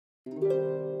在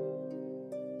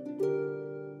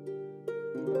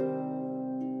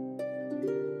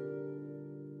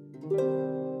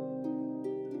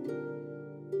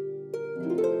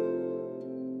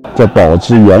保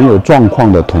持原有状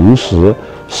况的同时，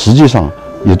实际上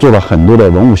也做了很多的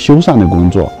文物修缮的工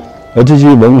作，而这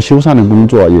些文物修缮的工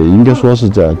作也应该说是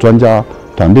在专家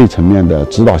团队层面的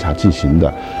指导下进行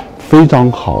的，非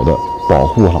常好的保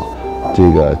护好这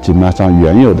个景迈上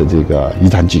原有的这个遗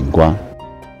产景观。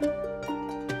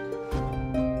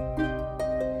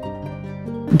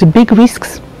The big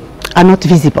risks are not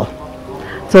visible,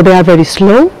 so they are very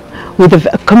slow, with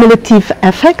a cumulative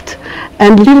effect,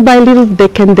 and little by little they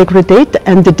can degrade,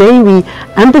 and the day we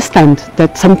understand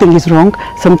that something is wrong,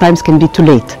 sometimes can be too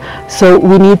late. So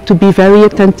we need to be very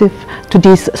attentive to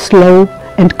these slow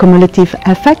and cumulative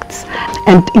effects,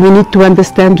 and we need to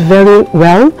understand very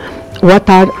well what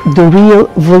are the real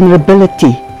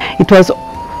vulnerability. It was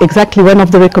exactly one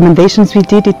of the recommendations we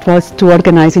did, it was to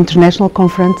organize international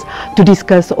conference to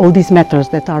discuss all these matters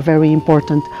that are very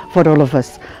important for all of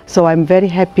us. So I'm very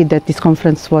happy that this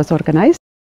conference was organized.